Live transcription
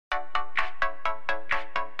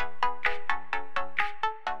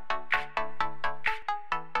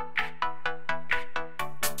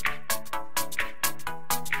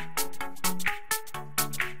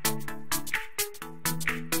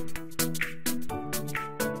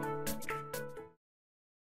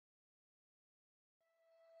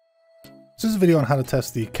This is a video on how to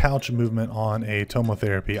test the couch movement on a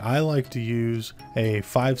Tomotherapy. I like to use a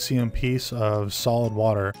 5 cm piece of solid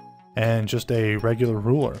water and just a regular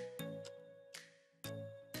ruler.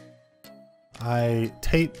 I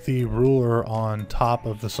tape the ruler on top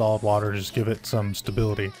of the solid water to just give it some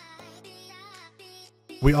stability.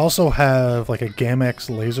 We also have like a Gamex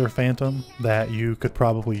laser phantom that you could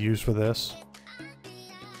probably use for this.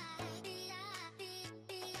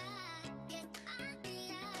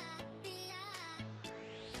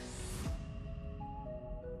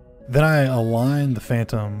 Then I align the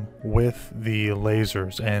phantom with the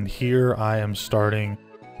lasers, and here I am starting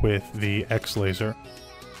with the X laser.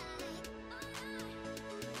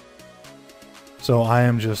 So I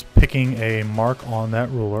am just picking a mark on that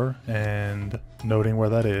ruler and noting where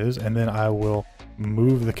that is, and then I will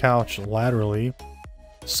move the couch laterally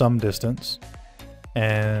some distance,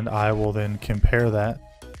 and I will then compare that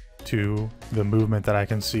to the movement that I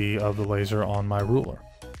can see of the laser on my ruler.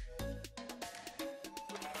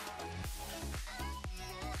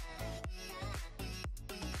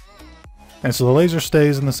 And so the laser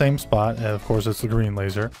stays in the same spot, and of course it's the green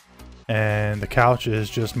laser, and the couch is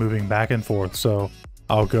just moving back and forth. So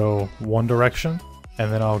I'll go one direction,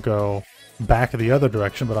 and then I'll go back the other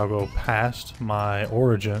direction, but I'll go past my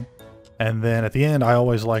origin. And then at the end, I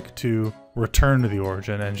always like to return to the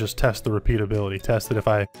origin and just test the repeatability. Test it if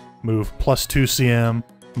I move plus 2 cm,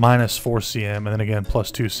 minus 4 cm, and then again plus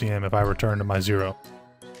 2 cm if I return to my 0.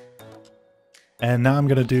 And now I'm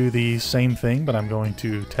going to do the same thing, but I'm going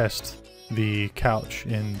to test the couch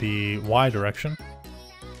in the Y direction.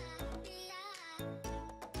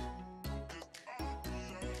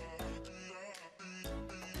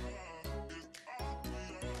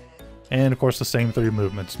 And of course the same 3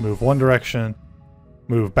 movements. Move one direction,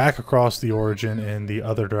 move back across the origin in the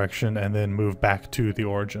other direction, and then move back to the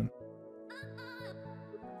origin.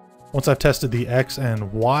 Once I've tested the X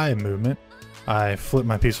and Y movement, I flip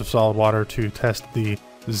my piece of solid water to test the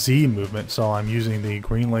Z movement, so I'm using the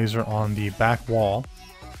green laser on the back wall.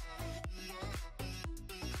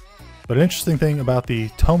 But an interesting thing about the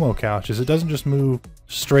Tomo couch is it doesn't just move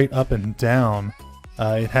straight up and down,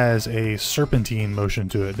 it has a serpentine motion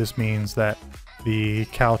to it. This means that the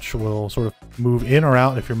couch will sort of move in or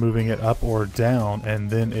out if you're moving it up or down, and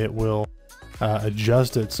then it will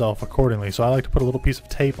adjust itself accordingly. So I like to put a little piece of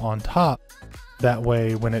tape on top. That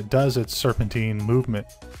way, when it does its serpentine movement,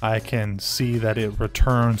 I can see that it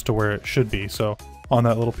returns to where it should be. So on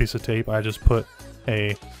that little piece of tape, I just put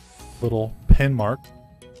a little pin mark,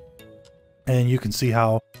 and you can see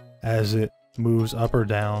how as it moves up or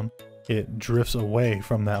down, it drifts away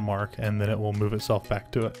from that mark, and then it will move itself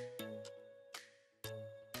back to it.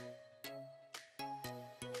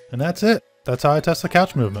 And that's it. That's how I test the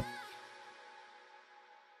couch movement.